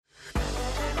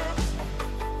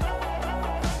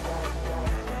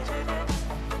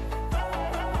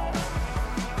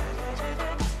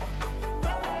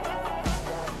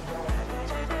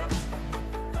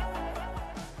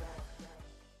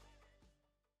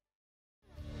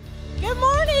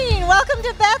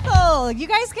Welcome to Bethel. You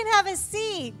guys can have a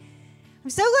seat. I'm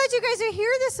so glad you guys are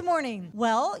here this morning.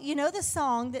 Well, you know the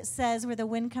song that says where the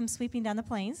wind comes sweeping down the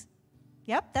plains?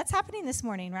 Yep, that's happening this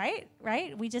morning, right?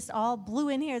 Right? We just all blew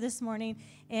in here this morning,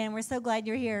 and we're so glad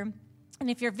you're here. And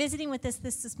if you're visiting with us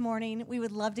this morning, we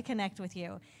would love to connect with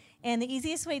you. And the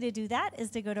easiest way to do that is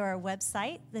to go to our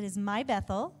website that is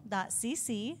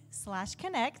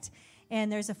mybethel.cc/connect. And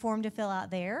there's a form to fill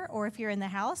out there. Or if you're in the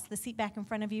house, the seat back in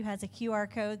front of you has a QR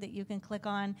code that you can click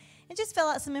on and just fill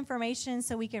out some information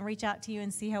so we can reach out to you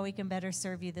and see how we can better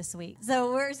serve you this week.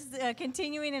 So we're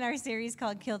continuing in our series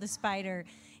called Kill the Spider.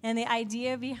 And the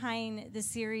idea behind the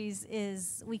series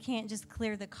is we can't just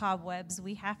clear the cobwebs.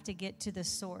 We have to get to the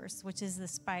source, which is the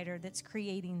spider that's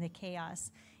creating the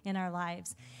chaos in our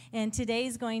lives. And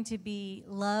today's going to be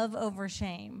love over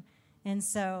shame. And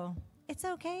so it's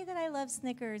okay that I love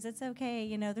Snickers. It's okay,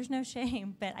 you know, there's no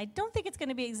shame. But I don't think it's going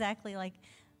to be exactly like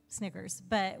Snickers.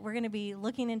 But we're going to be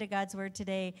looking into God's Word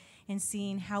today and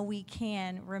seeing how we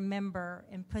can remember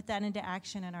and put that into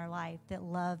action in our life, that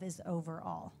love is over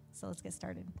all. So let's get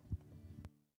started.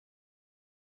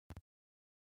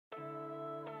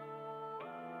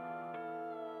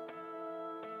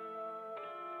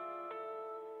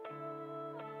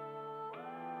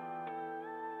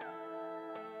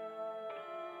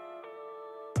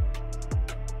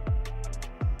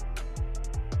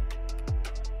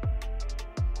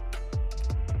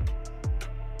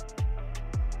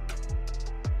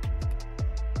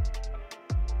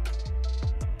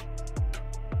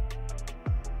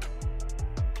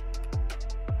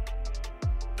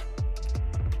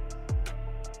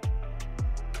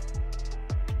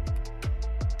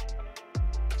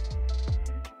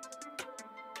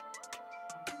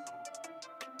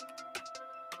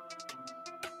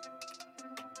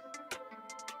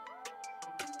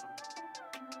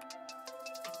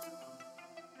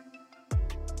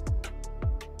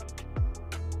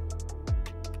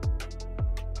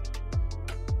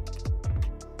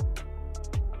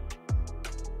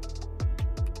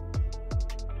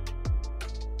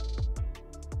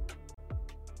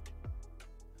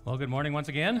 Well, good morning once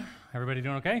again. Everybody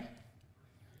doing okay?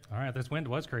 All right, this wind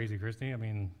was crazy, Christy. I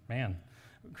mean, man,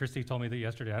 Christy told me that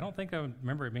yesterday. I don't think I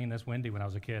remember it being this windy when I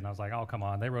was a kid. And I was like, oh, come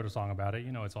on. They wrote a song about it.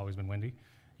 You know it's always been windy.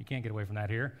 You can't get away from that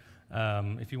here.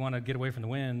 If you want to get away from the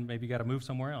wind, maybe you got to move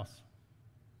somewhere else.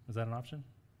 Is that an option?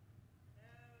 No.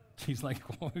 She's like,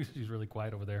 she's really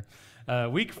quiet over there.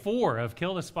 Week 4 of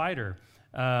Kill the Spider.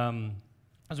 As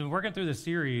we've been working through this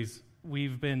series,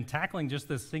 we've been tackling just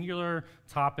this singular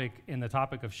topic in the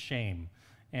topic of shame.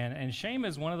 And shame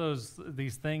is one of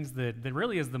these things that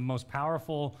really is the most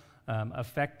powerful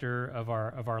effector of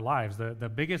our lives. The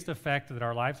biggest effect that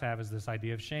our lives have is this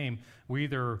idea of shame. We're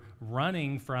either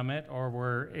running from it or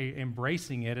we're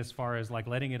embracing it as far as like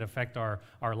letting it affect our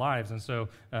lives. And so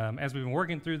as we've been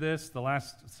working through this the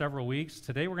last several weeks,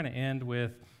 today we're going to end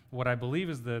with what I believe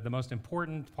is the most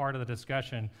important part of the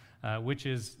discussion, which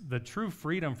is the true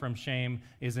freedom from shame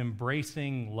is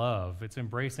embracing love. It's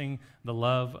embracing the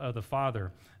love of the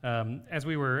Father. As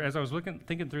I was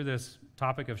thinking through this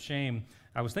topic of shame,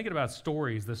 I was thinking about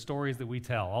stories, the stories that we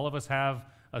tell. All of us have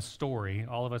a story.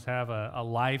 All of us have a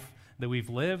life that we've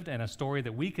lived and a story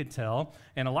that we could tell.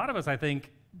 And a lot of us, I think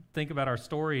about our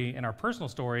story and our personal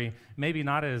story maybe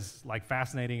not as like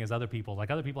fascinating as other people.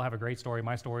 Like other people have a great story.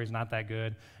 My story is not that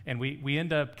good. And we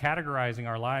end up categorizing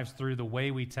our lives through the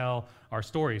way we tell our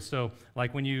stories. So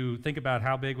like when you think about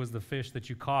how big was the fish that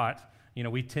you caught, you know,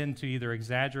 we tend to either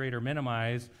exaggerate or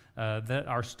minimize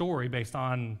our story based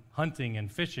on hunting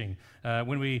and fishing.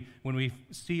 When we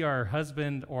see our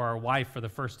husband or our wife for the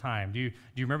first time, do you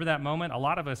remember that moment? A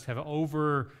lot of us have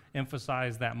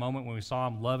overemphasized that moment when we saw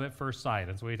him, love at first sight.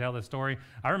 And so we tell this story.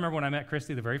 I remember when I met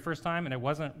Christy the very first time, and it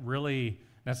wasn't really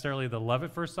necessarily the love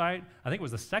at first sight. I think it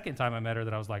was the second time I met her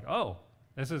that I was like, oh,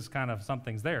 this is kind of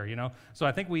something's there, you know? So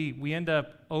I think we end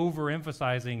up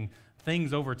overemphasizing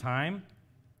things over time.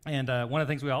 And one of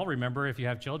the things we all remember, if you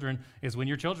have children, is when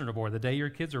your children are born, the day your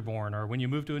kids are born, or when you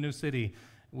move to a new city.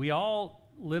 We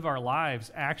all live our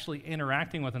lives actually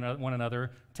interacting with one another,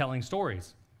 telling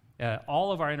stories.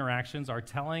 All of our interactions are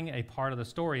telling a part of the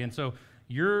story. And so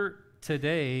you're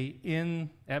today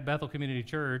at Bethel Community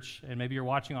Church, and maybe you're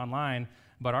watching online,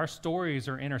 but our stories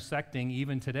are intersecting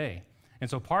even today. And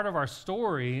so part of our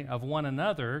story of one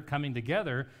another coming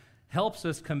together helps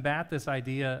us combat this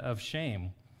idea of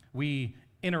shame. We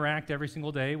interact every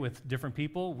single day with different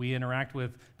people. We interact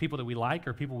with people that we like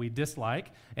or people we dislike,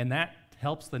 and that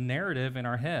helps the narrative in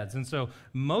our heads. And so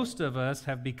most of us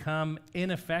have become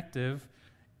ineffective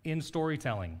in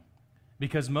storytelling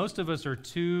because most of us are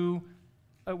too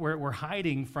we're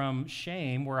hiding from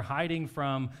shame, we're hiding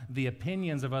from the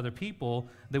opinions of other people,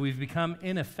 that we've become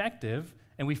ineffective,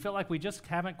 and we feel like we just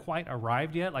haven't quite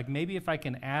arrived yet. Like maybe if I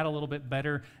can add a little bit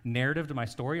better narrative to my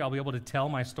story, I'll be able to tell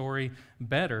my story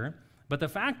better. But the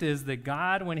fact is that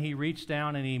God, when he reached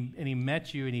down and he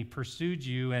met you and he pursued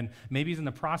you, and maybe he's in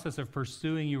the process of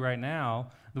pursuing you right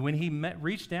now, that when he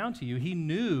reached down to you, he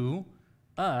knew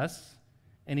us,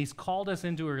 and he's called us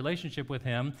into a relationship with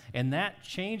him, and that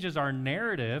changes our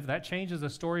narrative. That changes the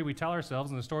story we tell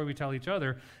ourselves and the story we tell each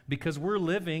other, because we're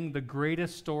living the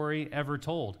greatest story ever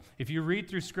told. If you read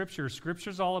through Scripture,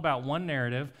 Scripture's all about one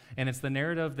narrative, and it's the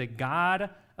narrative that God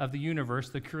of the universe,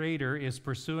 the Creator, is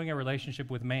pursuing a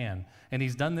relationship with man, and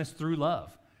he's done this through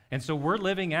love. And so we're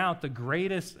living out the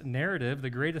greatest narrative, the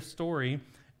greatest story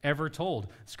ever told.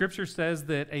 Scripture says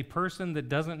that a person that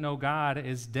doesn't know God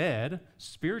is dead,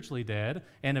 spiritually dead,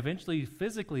 and eventually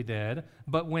physically dead.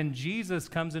 But when Jesus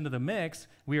comes into the mix,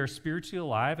 we are spiritually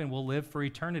alive and will live for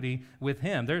eternity with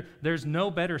him. There's no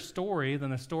better story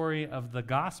than the story of the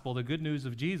gospel, the good news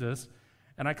of Jesus.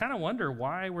 And I kind of wonder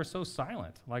why we're so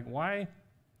silent. Like, why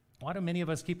do many of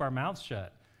us keep our mouths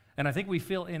shut? And I think we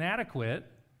feel inadequate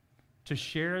to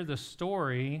share the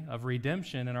story of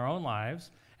redemption in our own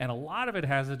lives. And a lot of it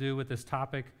has to do with this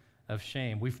topic of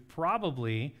shame. We've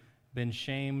probably been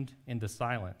shamed into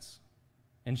silence.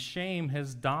 And shame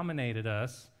has dominated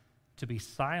us to be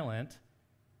silent,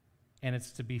 and it's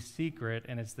to be secret,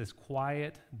 and it's this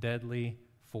quiet, deadly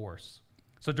force.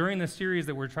 So during this series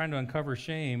that we're trying to uncover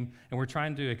shame, and we're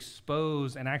trying to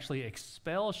expose and actually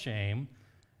expel shame,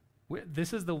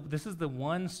 this is the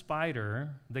one spider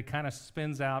that kind of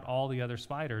spins out all the other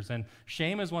spiders. And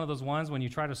shame is one of those ones when you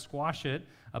try to squash it,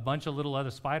 a bunch of little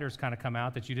other spiders kind of come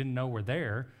out that you didn't know were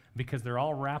there, because they're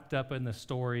all wrapped up in the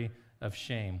story of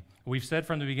shame. We've said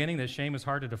from the beginning that shame is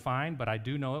hard to define, but I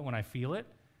do know it when I feel it.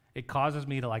 It causes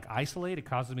me to isolate. It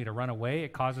causes me to run away.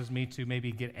 It causes me to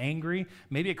maybe get angry.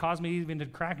 Maybe it causes me even to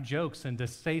crack jokes and to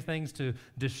say things to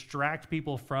distract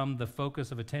people from the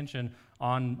focus of attention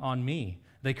on me.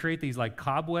 They create these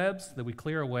cobwebs that we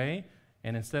clear away,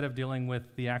 and instead of dealing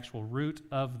with the actual root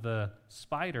of the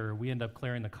spider, we end up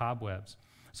clearing the cobwebs.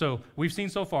 So we've seen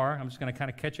so far, I'm just going to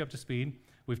kind of catch you up to speed.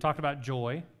 We've talked about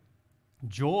joy.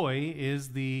 Joy is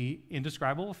the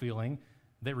indescribable feeling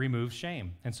that removes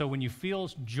shame. And so when you feel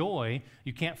joy,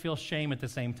 you can't feel shame at the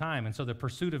same time. And so the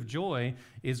pursuit of joy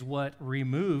is what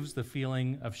removes the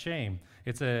feeling of shame.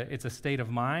 It's a state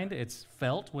of mind. It's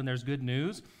felt when there's good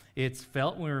news. It's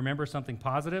felt when we remember something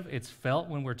positive. It's felt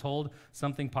when we're told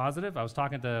something positive. I was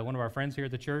talking to one of our friends here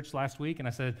at the church last week, and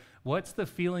I said, what's the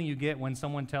feeling you get when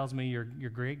someone tells me your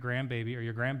great-grandbaby or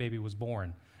your grandbaby was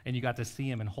born, and you got to see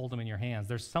him and hold him in your hands?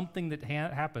 There's something that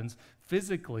happens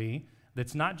physically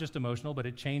that's not just emotional, but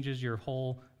it changes your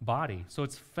whole body. So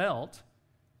it's felt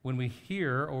when we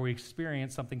hear or we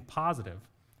experience something positive,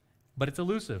 but it's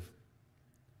elusive.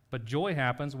 But joy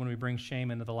happens when we bring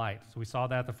shame into the light. So we saw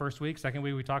that the first week. Second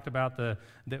week, we talked about that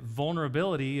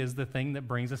vulnerability is the thing that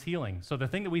brings us healing. So the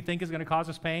thing that we think is going to cause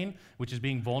us pain, which is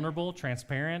being vulnerable,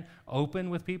 transparent, open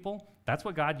with people, that's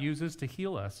what God uses to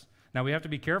heal us. Now, we have to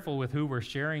be careful with who we're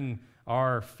sharing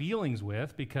our feelings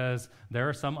with, because there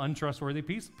are some untrustworthy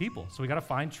people. So we got to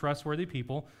find trustworthy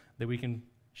people that we can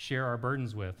share our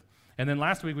burdens with. And then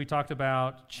last week, we talked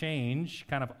about change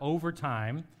kind of over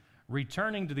time,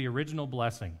 returning to the original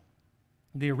blessing.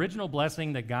 The original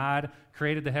blessing that God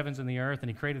created the heavens and the earth, and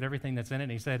he created everything that's in it,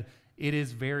 and he said, it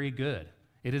is very good.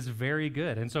 It is very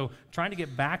good. And so trying to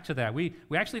get back to that, we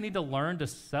actually need to learn to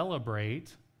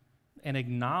celebrate and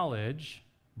acknowledge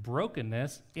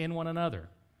brokenness in one another.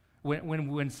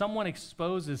 When someone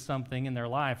exposes something in their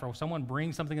life, or someone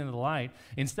brings something into the light,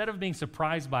 instead of being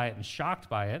surprised by it and shocked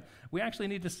by it, we actually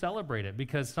need to celebrate it,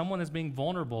 because someone is being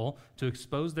vulnerable to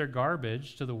expose their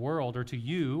garbage to the world or to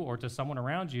you or to someone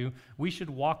around you. We should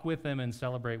walk with them and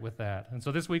celebrate with that. And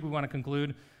so this week we want to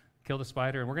conclude Kill the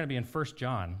Spider, and we're going to be in 1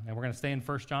 John, and we're going to stay in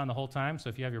 1 John the whole time. So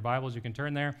if you have your Bibles, you can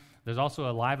turn there. There's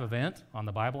also a live event on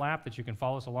the Bible app that you can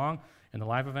follow us along in the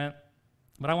live event.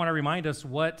 But I want to remind us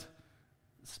what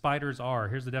spiders are.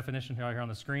 Here's the definition here on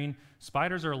the screen.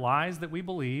 Spiders are lies that we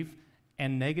believe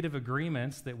and negative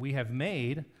agreements that we have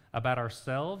made about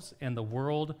ourselves and the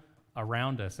world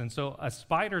around us. And so a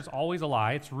spider's always a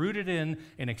lie. It's rooted in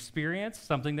an experience,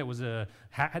 something that was that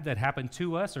happened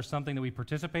to us or something that we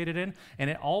participated in, and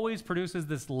it always produces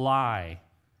this lie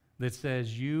that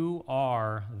says you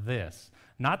are this.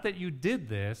 Not that you did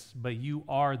this, but you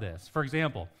are this. For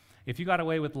example, if you got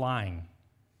away with lying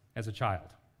as a child,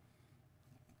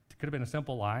 could have been a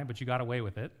simple lie, but you got away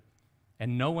with it,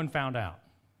 and no one found out.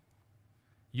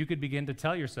 You could begin to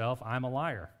tell yourself, I'm a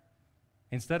liar.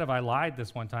 Instead of I lied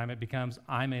this one time, it becomes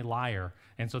I'm a liar.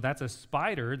 And so that's a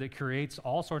spider that creates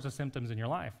all sorts of symptoms in your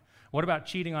life. What about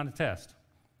cheating on a test?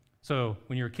 So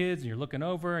when you're kids and you're looking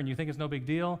over and you think it's no big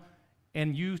deal,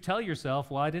 and you tell yourself,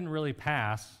 well, I didn't really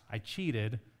pass, I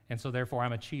cheated, and so therefore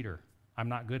I'm a cheater. I'm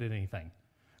not good at anything.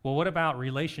 Well, what about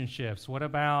relationships? What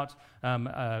about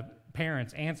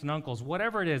parents, aunts and uncles?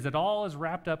 Whatever it is, it all is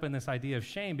wrapped up in this idea of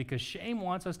shame, because shame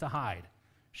wants us to hide.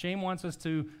 Shame wants us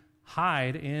to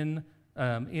hide in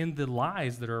the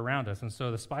lies that are around us. And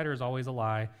so the spider is always a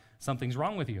lie. Something's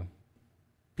wrong with you.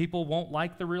 People won't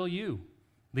like the real you.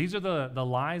 These are the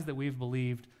lies that we've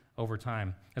believed over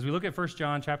time. As we look at 1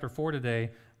 John chapter 4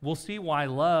 today, we'll see why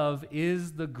love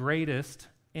is the greatest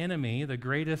enemy, the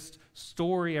greatest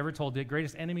story ever told, the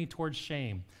greatest enemy towards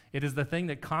shame. It is the thing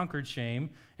that conquered shame,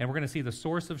 and we're going to see the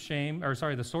source of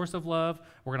the source of love.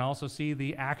 We're going to also see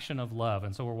the action of love,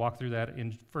 and so we'll walk through that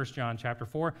in 1 John chapter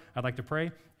 4. I'd like to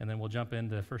pray, and then we'll jump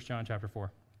into 1 John chapter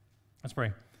 4. Let's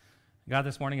pray. God,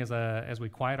 this morning as we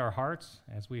quiet our hearts,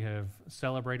 as we have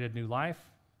celebrated new life,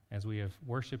 as we have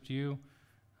worshiped you,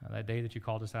 that day that you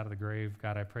called us out of the grave,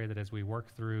 God, I pray that as we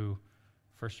work through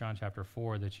 1 John chapter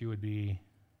 4, that you would be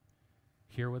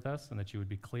here with us and that you would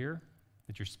be clear,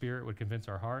 that your Spirit would convince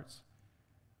our hearts.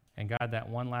 And God, that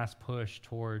one last push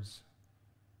towards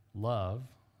love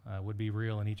would be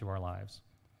real in each of our lives.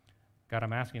 God,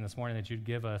 I'm asking this morning that you'd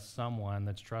give us someone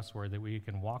that's trustworthy that we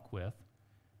can walk with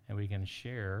and we can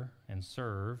share and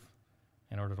serve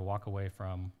in order to walk away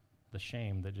from the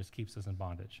shame that just keeps us in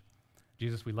bondage.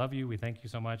 Jesus, we love you. We thank you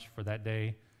so much for that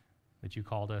day that you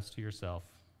called us to yourself.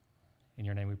 In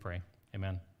your name we pray.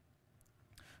 Amen.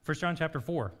 1 John chapter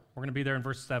 4, we're going to be there in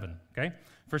verse 7, okay?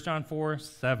 1 John 4,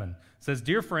 7 says,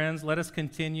 "Dear friends, let us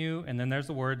continue," and then there's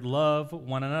the word, "love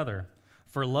one another.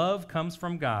 For love comes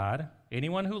from God.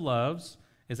 Anyone who loves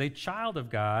is a child of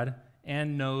God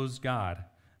and knows God.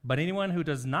 But anyone who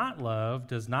does not love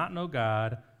does not know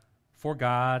God, for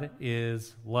God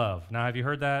is love." Now, have you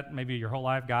heard that maybe your whole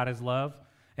life, God is love?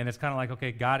 And it's kind of like,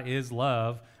 okay, God is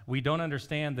love. We don't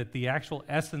understand that the actual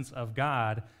essence of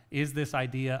God is this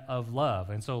idea of love.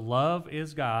 And so love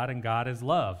is God and God is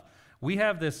love. We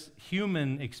have this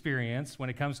human experience when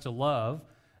it comes to love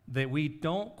that we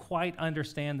don't quite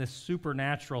understand this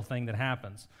supernatural thing that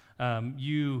happens.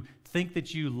 You think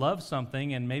that you love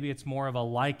something, and maybe it's more of a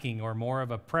liking or more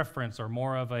of a preference or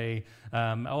more of a,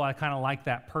 I kind of like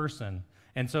that person.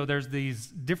 And so there's these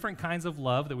different kinds of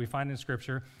love that we find in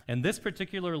Scripture, and this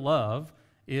particular love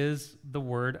is the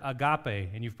word agape.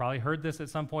 And you've probably heard this at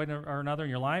some point or another in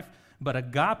your life, but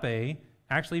agape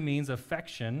actually means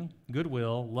affection,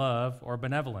 goodwill, love, or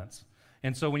benevolence.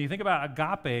 And so when you think about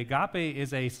agape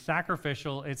is a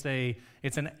sacrificial, it's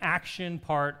an action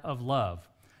part of love.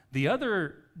 The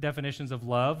other definitions of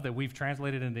love that we've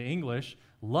translated into English,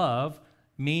 love,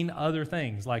 mean other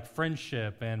things like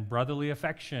friendship and brotherly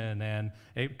affection, and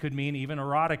it could mean even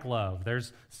erotic love.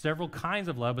 There's several kinds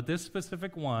of love, but this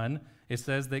specific one, it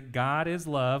says that God is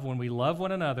love. When we love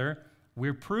one another,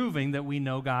 we're proving that we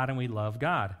know God and we love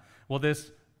God. Well,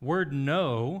 this word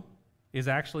know is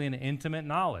actually an intimate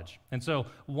knowledge. And so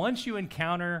once you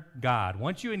encounter God,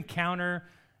 once you encounter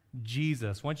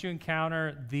Jesus, once you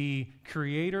encounter the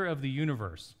creator of the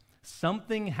universe,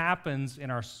 something happens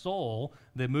in our soul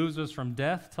that moves us from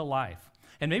death to life.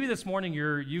 And maybe this morning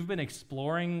you've been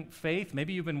exploring faith.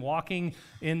 Maybe you've been walking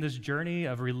in this journey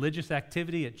of religious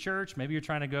activity at church. Maybe you're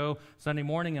trying to go Sunday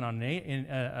morning in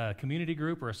a community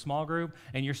group or a small group,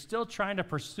 and you're still trying to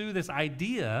pursue this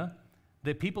idea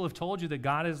that people have told you that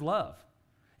God is love.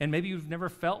 And maybe you've never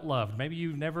felt loved. Maybe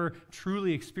you've never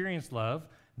truly experienced love.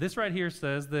 This right here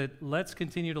says that let's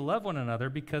continue to love one another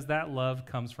because that love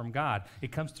comes from God.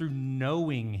 It comes through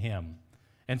knowing Him.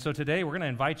 And so today we're going to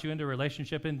invite you into a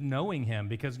relationship in knowing Him,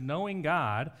 because knowing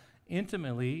God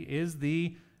intimately is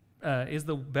the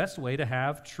best way to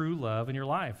have true love in your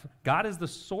life. God is the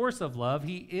source of love.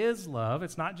 He is love.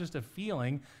 It's not just a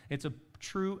feeling. It's a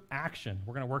true action.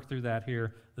 We're going to work through that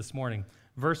here this morning.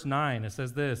 Verse 9, it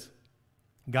says this: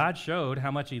 God showed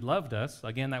how much He loved us,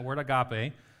 again, that word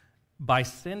agape, by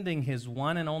sending His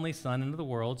one and only Son into the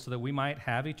world so that we might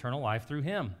have eternal life through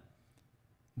Him.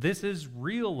 This is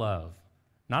real love.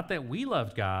 Not that we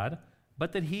loved God,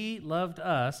 but that He loved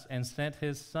us and sent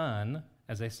His Son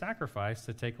as a sacrifice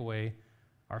to take away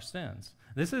our sins.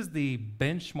 This is the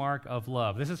benchmark of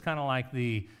love. This is kind of like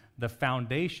the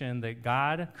foundation that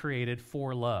God created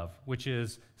for love, which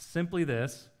is simply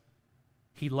this: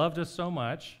 He loved us so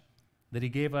much that He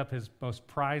gave up His most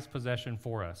prized possession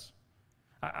for us.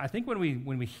 I think when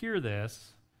we hear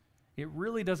this, it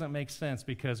really doesn't make sense,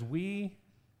 because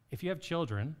if you have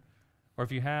children, or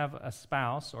if you have a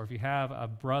spouse, or if you have a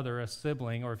brother, a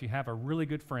sibling, or if you have a really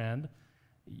good friend,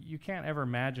 you can't ever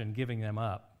imagine giving them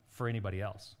up for anybody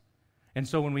else. And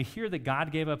so when we hear that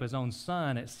God gave up his own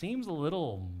son, it seems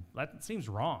that seems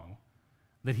wrong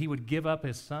that he would give up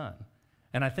his son.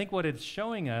 And I think what it's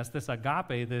showing us, this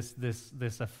agape,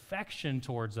 this affection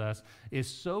towards us, is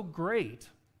so great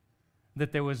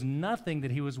that there was nothing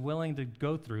that he was willing to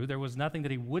go through. There was nothing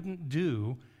that he wouldn't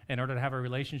do in order to have a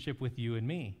relationship with you and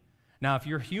me. Now, if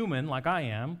you're human like I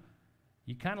am,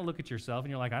 you kind of look at yourself and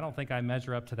you're like, I don't think I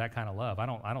measure up to that kind of love. I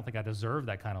don't think I deserve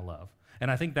that kind of love. And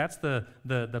I think that's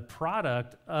the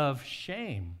product of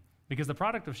shame, because the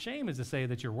product of shame is to say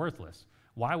that you're worthless.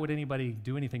 Why would anybody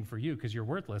do anything for you? Because you're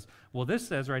worthless. Well, this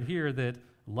says right here that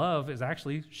love is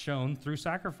actually shown through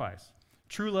sacrifice.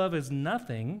 True love is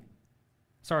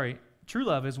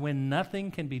when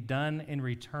nothing can be done in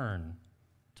return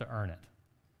to earn it.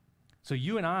 So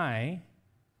you and I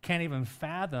can't even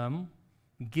fathom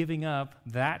giving up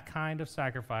that kind of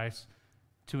sacrifice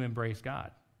to embrace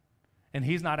God. And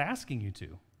he's not asking you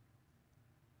to.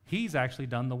 He's actually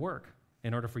done the work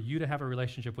in order for you to have a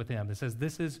relationship with him that says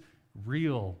this is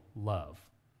real love.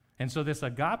 And so this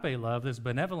agape love, this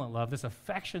benevolent love, this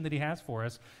affection that he has for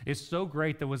us is so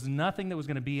great there was nothing that was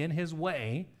going to be in his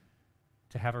way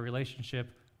to have a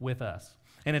relationship with us.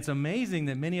 And it's amazing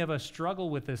that many of us struggle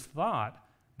with this thought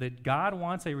that God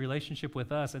wants a relationship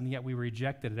with us, and yet we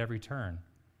reject it at every turn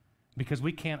because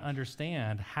we can't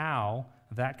understand how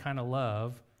that kind of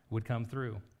love would come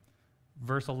through.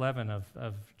 Verse 11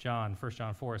 of John, 1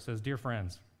 John 4, it says, "Dear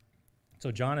friends,"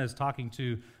 so John is talking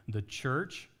to the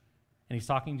church, and he's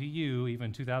talking to you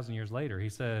even 2,000 years later. He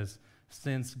says,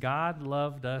 "Since God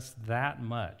loved us that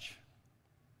much,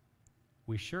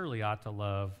 we surely ought to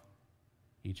love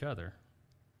each other."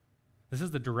 This is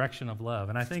the direction of love.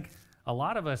 And I think a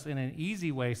lot of us in an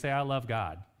easy way say, I love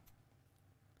God.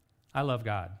 I love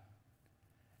God.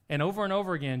 And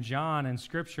over again, John in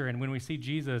Scripture, and when we see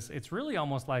Jesus, it's really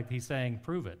almost like he's saying,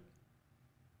 prove it.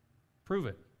 Prove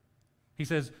it. He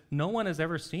says, no one has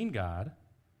ever seen God,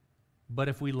 but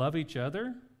if we love each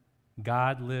other,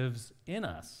 God lives in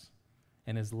us,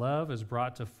 and his love is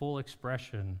brought to full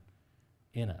expression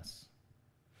in us.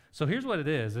 So here's what it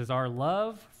is our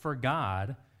love for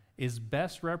God is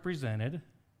best represented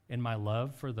in my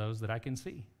love for those that I can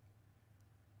see.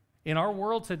 In our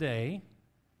world today,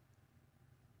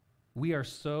 we are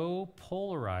so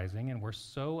polarizing and we're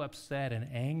so upset and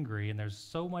angry and there's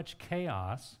so much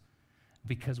chaos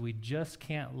because we just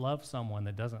can't love someone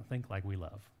that doesn't think like we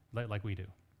love, like we do.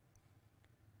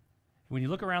 When you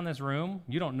look around this room,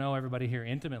 you don't know everybody here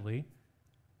intimately,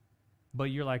 but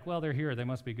you're like, well, they're here, they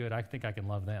must be good, I think I can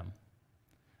love them.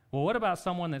 Well, what about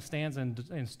someone that stands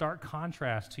in stark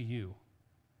contrast to you?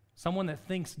 Someone that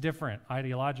thinks different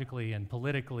ideologically and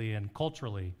politically and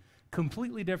culturally,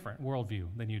 completely different worldview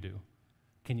than you do.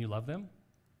 Can you love them?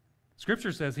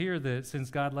 Scripture says here that since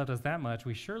God loved us that much,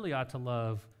 we surely ought to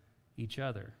love each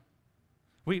other.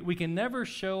 We can never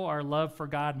show our love for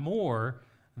God more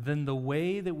than the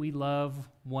way that we love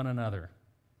one another.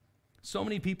 So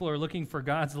many people are looking for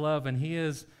God's love, and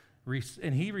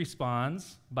he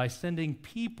responds by sending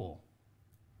people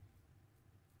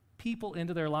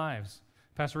into their lives.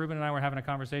 Pastor Ruben and I were having a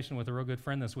conversation with a real good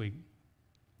friend this week,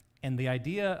 and the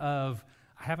idea of,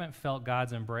 I haven't felt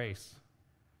God's embrace,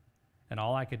 and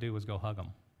all I could do was go hug him.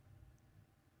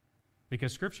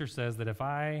 Because Scripture says that if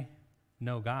I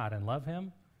know God and love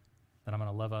him, then I'm going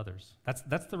to love others.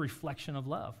 That's the reflection of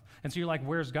love. And so you're like,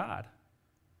 where's God?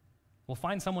 Well,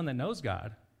 find someone that knows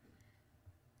God,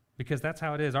 because that's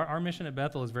how it is. Our mission at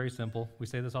Bethel is very simple. We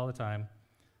say this all the time.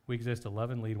 We exist to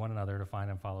love and lead one another to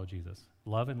find and follow Jesus.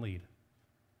 Love and lead.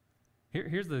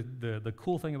 Here's the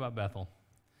cool thing about Bethel.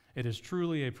 It is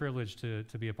truly a privilege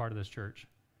to be a part of this church.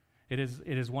 It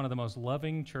is one of the most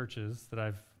loving churches that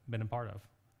I've been a part of,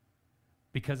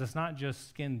 because it's not just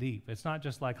skin deep. It's not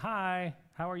just like, hi,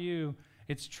 how are you?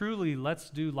 It's truly, let's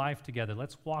do life together.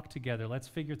 Let's walk together. Let's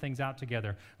figure things out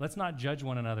together. Let's not judge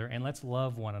one another, and let's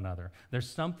love one another. There's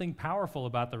something powerful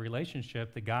about the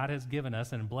relationship that God has given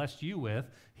us and blessed you with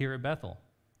here at Bethel.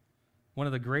 One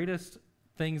of the greatest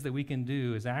things that we can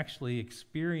do is actually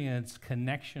experience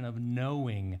connection of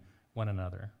knowing one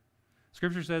another.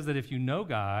 Scripture says that if you know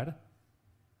God,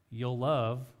 you'll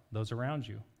love those around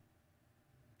you.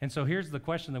 And so here's the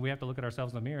question that we have to look at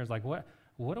ourselves in the mirror is like, what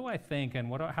do I think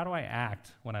and how do I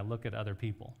act when I look at other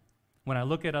people? When I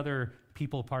look at other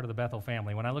people part of the Bethel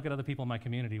family, when I look at other people in my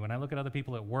community, when I look at other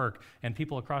people at work and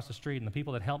people across the street and the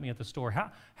people that help me at the store,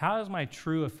 how is my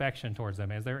true affection towards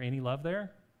them? Is there any love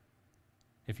there?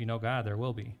 If you know God, there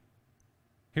will be.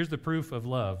 Here's the proof of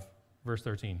love, verse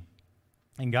 13.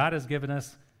 And God has given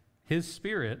us his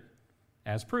Spirit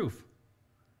as proof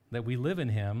that we live in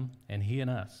him and he in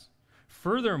us.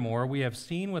 Furthermore, we have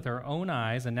seen with our own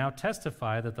eyes and now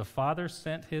testify that the Father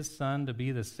sent his Son to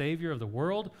be the Savior of the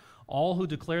world. All who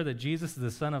declare that Jesus is the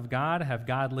Son of God have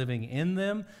God living in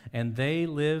them, and they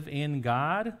live in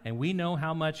God. And we know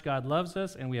how much God loves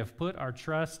us, and we have put our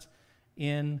trust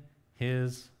in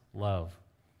his love.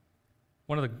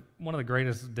 One of the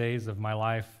greatest days of my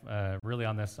life, really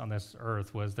on this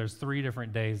earth, was there's 3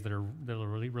 different days that are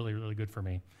really, really, really good for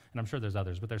me. And I'm sure there's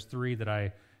others, but there's 3 that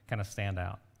I kind of stand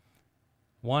out.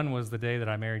 One was the day that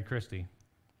I married Christy.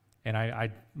 And I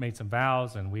made some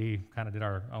vows, and we kind of did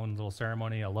our own little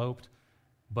ceremony, eloped.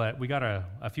 But we got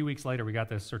a few weeks later, we got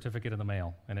this certificate in the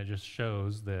mail, and it just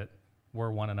shows that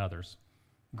we're one another's.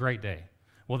 Great day.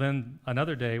 Well, then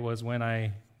another day was when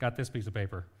I got this piece of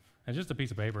paper. It's just a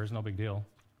piece of paper. It's no big deal.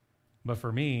 But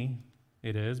for me,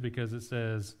 it is, because it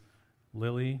says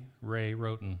Lily Ray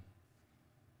Roten.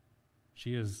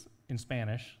 She is, in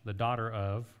Spanish, the daughter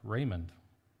of Raymond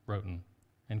Roten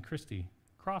and Christy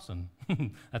Crossan.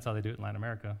 That's how they do it in Latin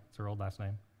America. It's her old last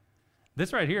name.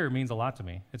 This right here means a lot to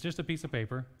me. It's just a piece of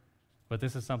paper, but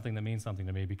this is something that means something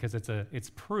to me because it's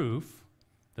proof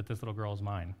that this little girl is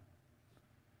mine.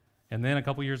 And then a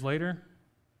couple years later,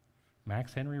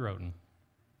 Max Henry Roten.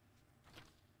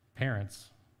 Parents,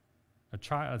 it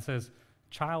says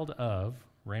child of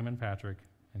Raymond Patrick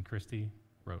and Christy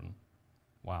Roten.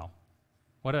 Wow.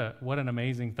 What an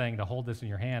amazing thing to hold this in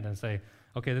your hand and say,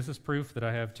 okay, this is proof that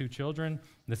I have 2 children.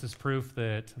 This is proof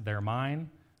that they're mine,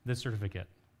 this certificate.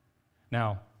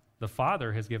 Now, the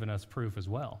Father has given us proof as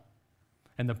well.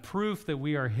 And the proof that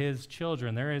we are his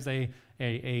children, there is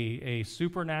a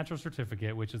supernatural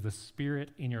certificate, which is the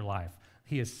Spirit in your life.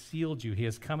 He has sealed you. He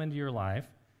has come into your life,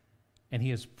 and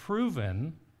he has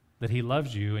proven that he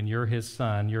loves you, and you're his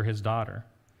son, you're his daughter.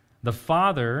 The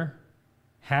Father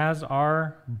has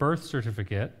our birth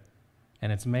certificate,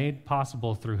 and it's made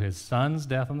possible through his Son's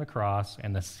death on the cross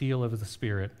and the seal of the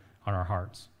Spirit on our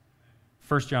hearts.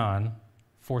 1 John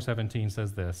 4:17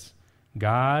 says this,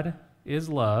 God is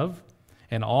love,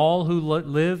 and all who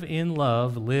live in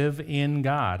love live in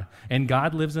God, and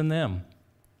God lives in them.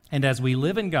 And as we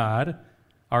live in God,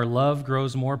 our love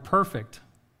grows more perfect.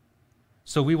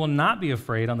 So we will not be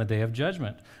afraid on the day of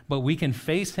judgment, but we can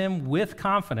face him with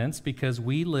confidence because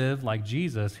we live like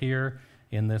Jesus here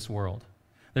in this world.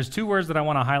 There's 2 words that I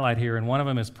want to highlight here, and one of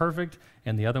them is perfect,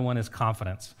 and the other one is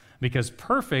confidence, because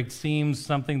perfect seems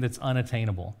something that's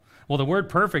unattainable. Well, the word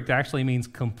perfect actually means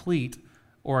complete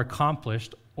or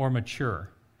accomplished or mature.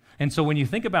 And so when you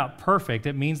think about perfect,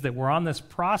 it means that we're on this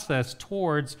process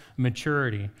towards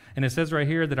maturity. And it says right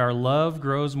here that our love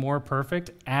grows more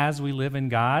perfect as we live in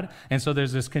God. And so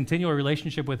there's this continual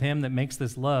relationship with him that makes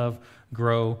this love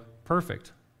grow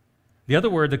perfect. The other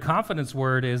word, the confidence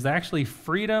word, is actually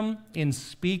freedom in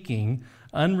speaking,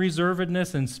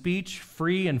 unreservedness in speech,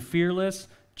 free and fearless,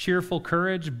 cheerful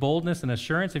courage, boldness, and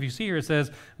assurance. If you see here, it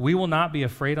says, we will not be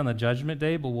afraid on the judgment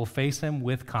day, but we'll face him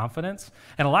with confidence.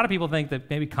 And a lot of people think that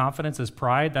maybe confidence is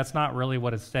pride. That's not really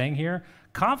what it's saying here.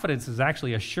 Confidence is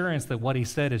actually assurance that what he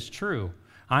said is true.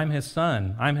 I'm his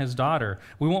son. I'm his daughter.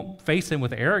 We won't face him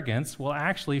with arrogance. We'll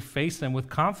actually face him with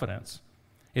confidence.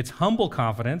 It's humble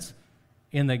confidence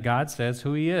in that God says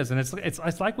who he is. And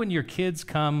it's like when your kids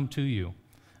come to you.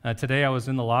 Today I was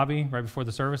in the lobby right before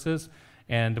the services,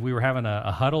 and we were having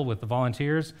a huddle with the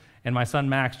volunteers, and my son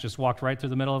Max just walked right through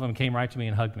the middle of them, came right to me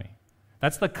and hugged me.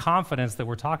 That's the confidence that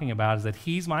we're talking about, is that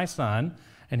he's my son,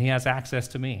 and he has access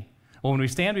to me. Well, when we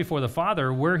stand before the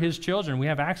Father, we're his children. We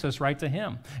have access right to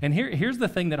him. And here's the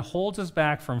thing that holds us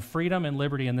back from freedom and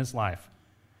liberty in this life.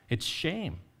 It's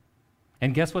shame.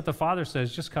 And guess what the Father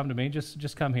says? Just come to me.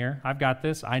 Just come here. I've got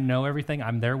this. I know everything.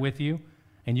 I'm there with you.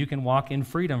 And you can walk in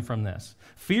freedom from this.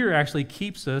 Fear actually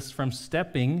keeps us from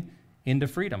stepping into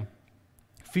freedom.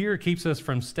 Fear keeps us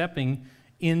from stepping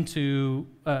into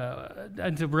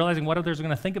realizing what others are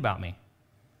going to think about me.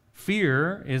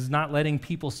 Fear is not letting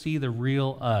people see the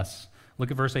real us.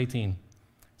 Look at verse 18. It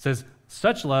says,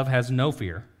 such love has no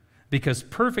fear, because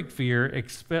perfect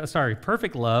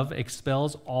love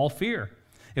expels all fear.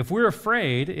 If we're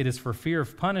afraid, it is for fear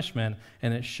of punishment,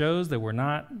 and it shows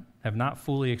that have not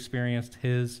fully experienced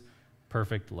his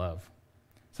perfect love.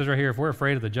 It says right here, if we're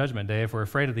afraid of the judgment day, if we're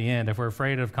afraid of the end, if we're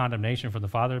afraid of condemnation from the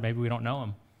Father, maybe we don't know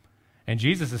him. And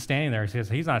Jesus is standing there. He says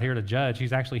he's not here to judge.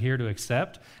 He's actually here to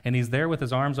accept, and he's there with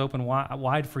his arms open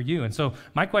wide for you. And so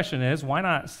my question is, why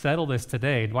not settle this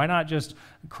today? Why not just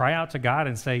cry out to God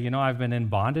and say, I've been in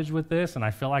bondage with this, and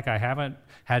I feel like I haven't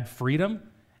had freedom,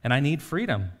 and I need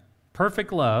freedom.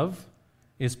 Perfect love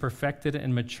is perfected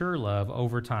in mature love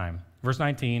over time. Verse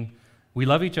 19, We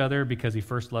love each other because he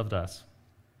first loved us.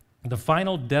 The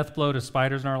final death blow to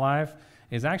spiders in our life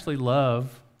is actually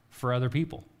love for other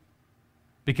people.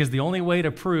 Because the only way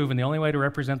to prove and the only way to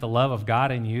represent the love of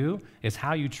God in you is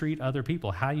how you treat other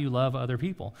people, how you love other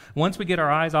people. Once we get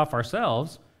our eyes off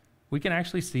ourselves, we can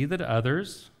actually see that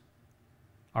others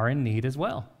are in need as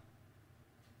well.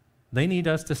 They need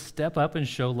us to step up and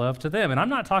show love to them. And I'm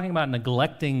not talking about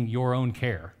neglecting your own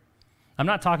care. I'm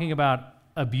not talking about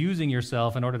abusing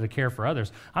yourself in order to care for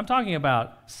others. I'm talking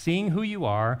about seeing who you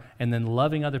are and then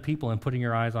loving other people and putting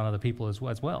your eyes on other people as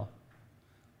well.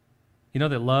 You know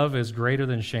that love is greater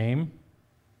than shame?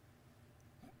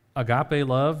 Agape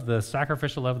love, the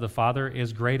sacrificial love of the Father,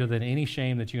 is greater than any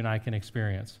shame that you and I can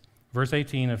experience. Verse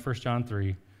 18 of 1 John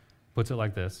 3 puts it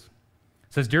like this.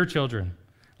 It says, "Dear children,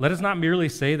 let us not merely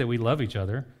say that we love each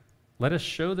other. Let us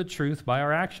show the truth by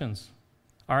our actions.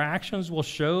 Our actions will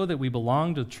show that we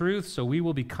belong to truth, so we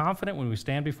will be confident when we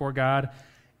stand before God,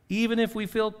 even if we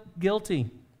feel guilty.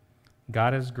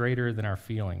 God is greater than our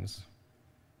feelings,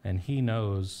 and he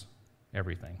knows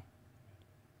everything."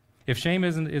 If shame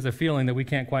is a feeling that we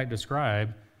can't quite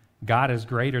describe, God is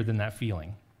greater than that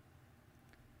feeling.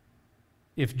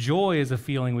 If joy is a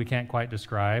feeling we can't quite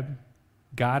describe,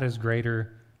 God is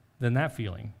greater than that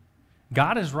feeling.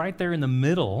 God is right there in the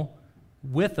middle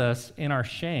with us in our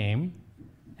shame,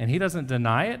 and he doesn't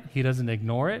deny it, he doesn't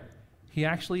ignore it. He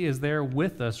actually is there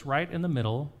with us right in the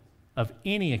middle of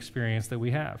any experience that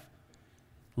we have.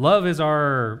 Love is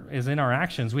in our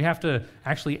actions. We have to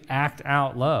actually act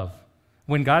out love.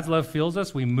 When God's love fills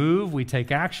us, we move, we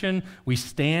take action, we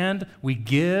stand, we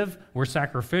give, we're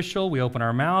sacrificial, we open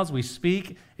our mouths, we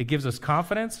speak. It gives us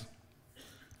confidence.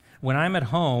 When I'm at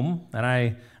home, and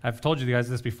I've told you guys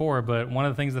this before, but one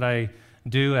of the things that I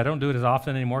don't do it as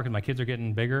often anymore because my kids are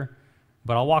getting bigger,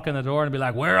 but I'll walk in the door and be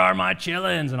like, "Where are my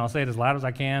chillins?" And I'll say it as loud as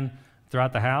I can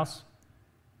throughout the house.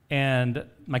 And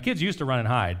my kids used to run and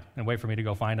hide and wait for me to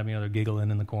go find them. You know, they're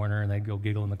giggling in the corner, and they'd go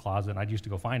giggle in the closet, and I used to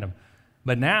go find them.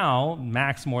 But now,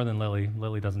 Max more than Lily.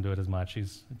 Lily doesn't do it as much.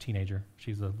 She's a teenager.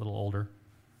 She's a little older.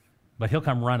 But he'll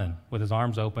come running with his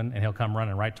arms open, and he'll come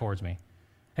running right towards me.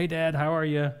 "Hey, Dad, how are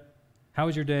you? How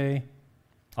was your day?"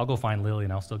 I'll go find Lily,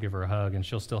 and I'll still give her a hug, and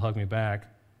she'll still hug me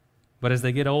back. But as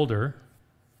they get older,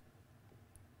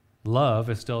 love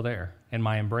is still there, and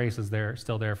my embrace is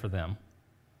still there for them.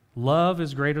 Love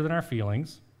is greater than our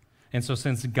feelings, and so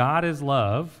since God is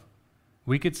love,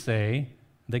 we could say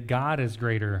that God is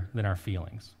greater than our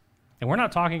feelings. And we're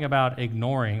not talking about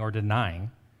ignoring or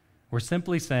denying. We're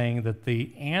simply saying that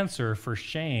the answer for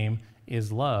shame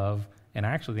is love, and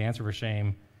actually the answer for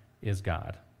shame is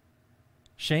God.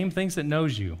 Shame thinks it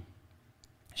knows you.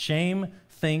 Shame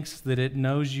thinks that it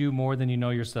knows you more than you know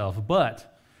yourself,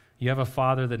 but you have a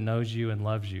Father that knows you and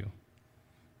loves you.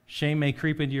 Shame may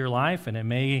creep into your life, and it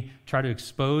may try to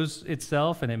expose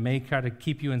itself, and it may try to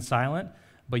keep you in silent,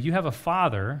 but you have a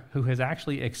Father who has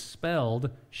actually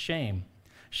expelled shame.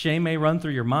 Shame may run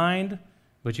through your mind,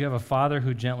 but you have a Father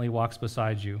who gently walks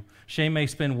beside you. Shame may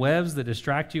spin webs that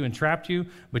distract you and trap you,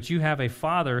 but you have a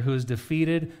Father who has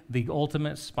defeated the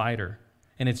ultimate spider,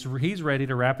 and he's ready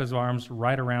to wrap his arms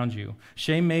right around you.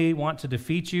 Shame may want to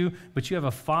defeat you, but you have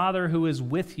a Father who is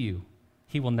with you.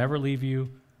 He will never leave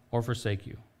you or forsake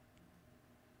you.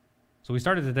 So we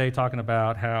started today talking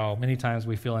about how many times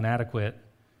we feel inadequate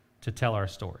to tell our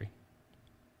story.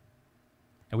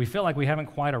 And we feel like we haven't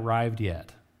quite arrived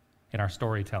yet in our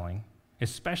storytelling,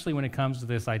 especially when it comes to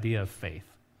this idea of faith.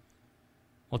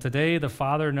 Well, today the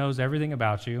Father knows everything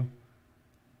about you,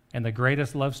 and the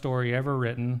greatest love story ever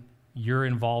written, you're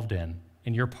involved in,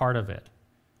 and you're part of it.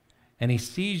 And he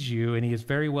sees you, and he is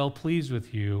very well pleased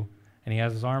with you, and he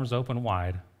has his arms open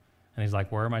wide, and he's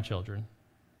like, "Where are my children?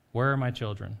 Where are my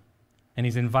children?" And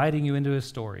he's inviting you into his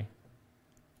story.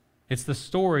 It's the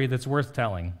story that's worth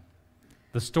telling.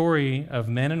 The story of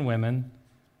men and women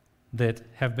that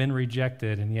have been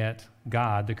rejected, and yet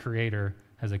God, the Creator,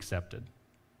 has accepted.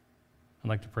 I'd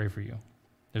like to pray for you.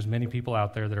 There's many people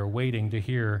out there that are waiting to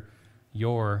hear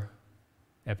your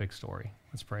epic story.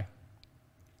 Let's pray.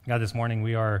 God, this morning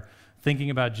we are thinking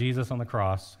about Jesus on the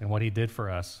cross and what he did for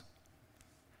us.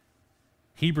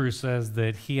 Hebrews says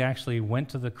that he actually went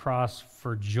to the cross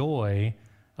for joy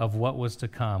of what was to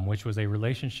come, which was a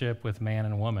relationship with man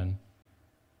and woman.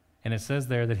 And it says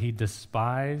there that he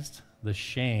despised the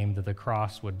shame that the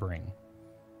cross would bring.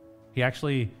 He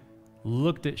actually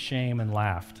looked at shame and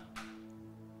laughed,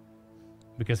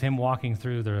 because him walking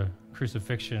through the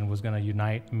crucifixion was going to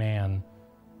unite man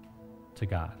to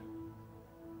God.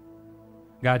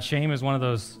 God, shame is one of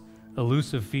those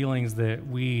elusive feelings that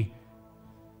we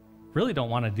really don't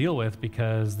want to deal with,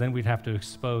 because then we'd have to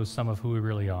expose some of who we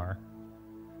really are.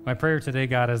 My prayer today,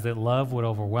 God, is that love would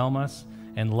overwhelm us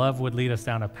and love would lead us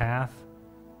down a path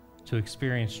to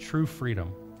experience true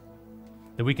freedom.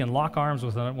 That we can lock arms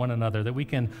with one another, that we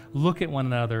can look at one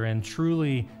another and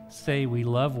truly say we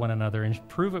love one another and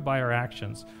prove it by our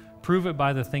actions, prove it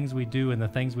by the things we do and the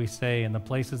things we say and the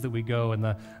places that we go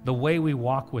and the way we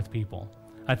walk with people.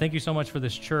 I thank you so much for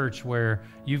this church where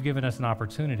you've given us an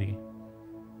opportunity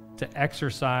to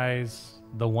exercise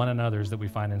the one another's that we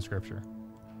find in Scripture.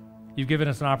 You've given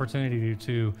us an opportunity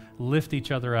to lift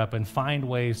each other up and find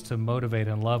ways to motivate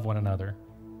and love one another.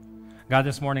 God,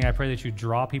 this morning I pray that you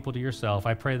draw people to yourself.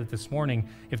 I pray that this morning,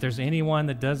 if there's anyone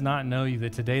that does not know you,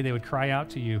 that today they would cry out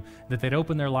to you, that they'd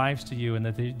open their lives to you, and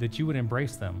that you would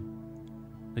embrace them,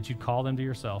 that you'd call them to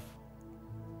yourself.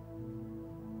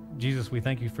 Jesus, we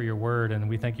thank you for your word, and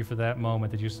we thank you for that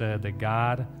moment that you said that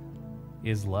God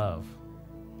is love.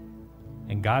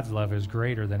 And God's love is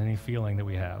greater than any feeling that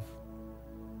we have,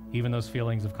 even those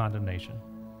feelings of condemnation.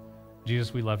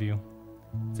 Jesus, we love you.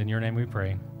 It's in your name we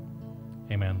pray.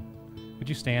 Amen. Would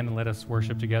you stand and let us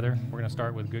worship together? We're going to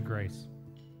start with Good Grace.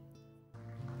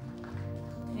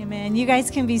 Amen. You guys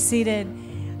can be seated.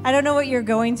 I don't know what you're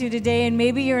going through today, and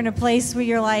maybe you're in a place where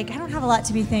you're like, I don't have a lot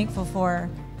to be thankful for.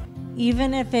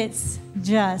 Even if it's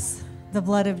just the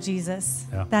blood of Jesus,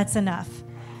 that's enough.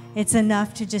 It's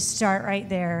enough to just start right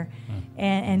there,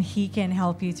 and he can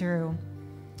help you through.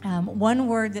 One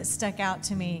word that stuck out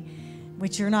to me,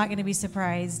 which you're not going to be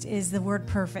surprised, is the word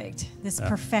perfect, this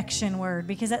perfection word,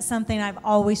 because that's something I've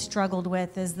always struggled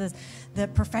with, is the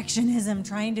perfectionism,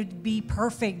 trying to be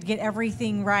perfect, get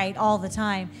everything right all the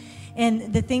time.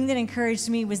 And the thing that encouraged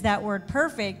me was that word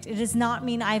perfect. It does not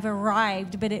mean I've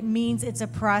arrived, but it means it's a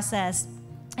process,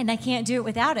 and I can't do it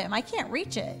without him. I can't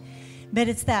reach it. But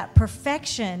it's that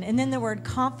perfection. And then the word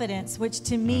confidence, which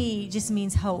to me just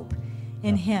means hope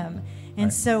in him.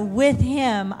 And so with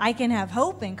him, I can have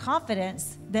hope and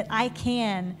confidence that I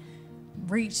can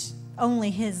reach only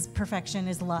his perfection,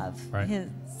 his love. Right.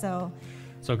 So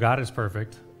God is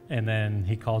perfect, and then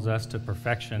he calls us to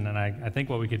perfection. And I think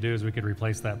what we could do is we could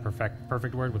replace that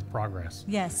perfect word with progress.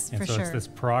 Yes, and for so sure. It's this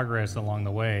progress along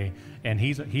the way. And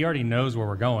he already knows where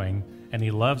we're going, and he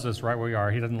loves us right where we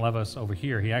are. He doesn't love us over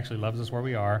here. He actually loves us where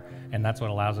we are, and that's what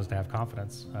allows us to have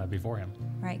confidence before him.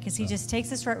 Right, because he just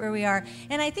takes us right where we are.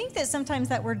 And I think that sometimes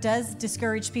that word does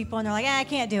discourage people, and they're like, I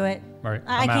can't do it. Right.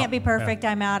 I can't be perfect.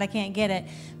 Yeah. I'm out. I can't get it.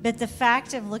 But the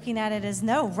fact of looking at it as,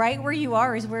 no, right where you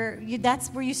are is that's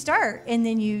where you start. And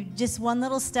then you just one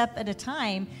little step at a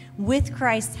time, with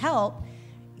Christ's help,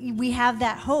 we have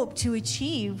that hope to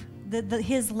achieve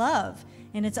his love.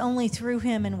 And it's only through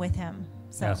him and with him.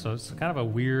 So it's kind of a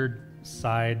weird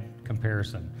side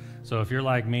comparison. So if you're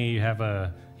like me, you have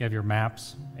your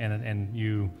maps and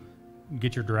you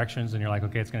get your directions, and you're like,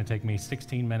 okay, it's going to take me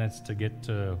 16 minutes to get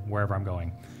to wherever I'm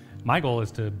going. My goal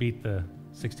is to beat the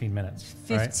 16 minutes.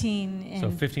 15 right? and so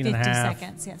 15 50 and a half,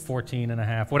 seconds, yes. 14 and a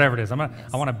half, whatever it is. I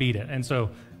want to beat it. And so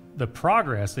the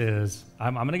progress is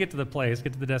I'm going to get to the place,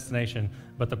 get to the destination,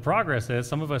 but the progress is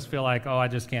some of us feel like, oh, I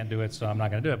just can't do it, so I'm not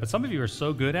going to do it. But some of you are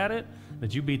so good at it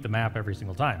that you beat the map every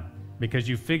single time because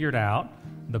you figured out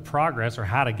the progress or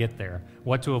how to get there,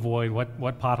 what to avoid,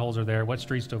 what potholes are there, what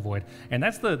streets to avoid. And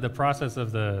that's the process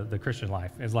of the Christian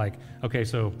life. Is like, okay,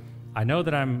 so I know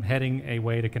that I'm heading a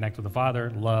way to connect with the Father,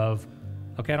 love.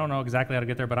 Okay, I don't know exactly how to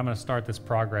get there, but I'm going to start this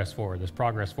progress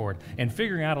forward, and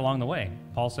figuring out along the way.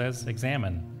 Paul says,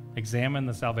 examine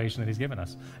the salvation that he's given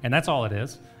us. And that's all it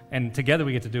is. And together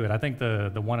we get to do it. I think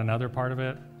the one another part of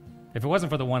it, if it wasn't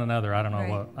for the one another, I don't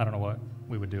know what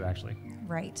we would do actually.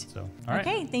 Right. So, all right.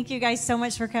 Okay, thank you guys so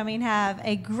much for coming. Have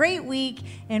a great week.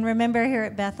 And remember, here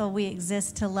at Bethel, we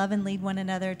exist to love and lead one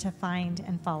another to find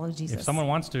and follow Jesus. If someone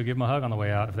wants to, give them a hug on the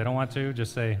way out. If they don't want to,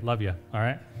 just say, love you. All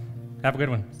right? Have a good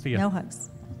one. See ya. No hugs.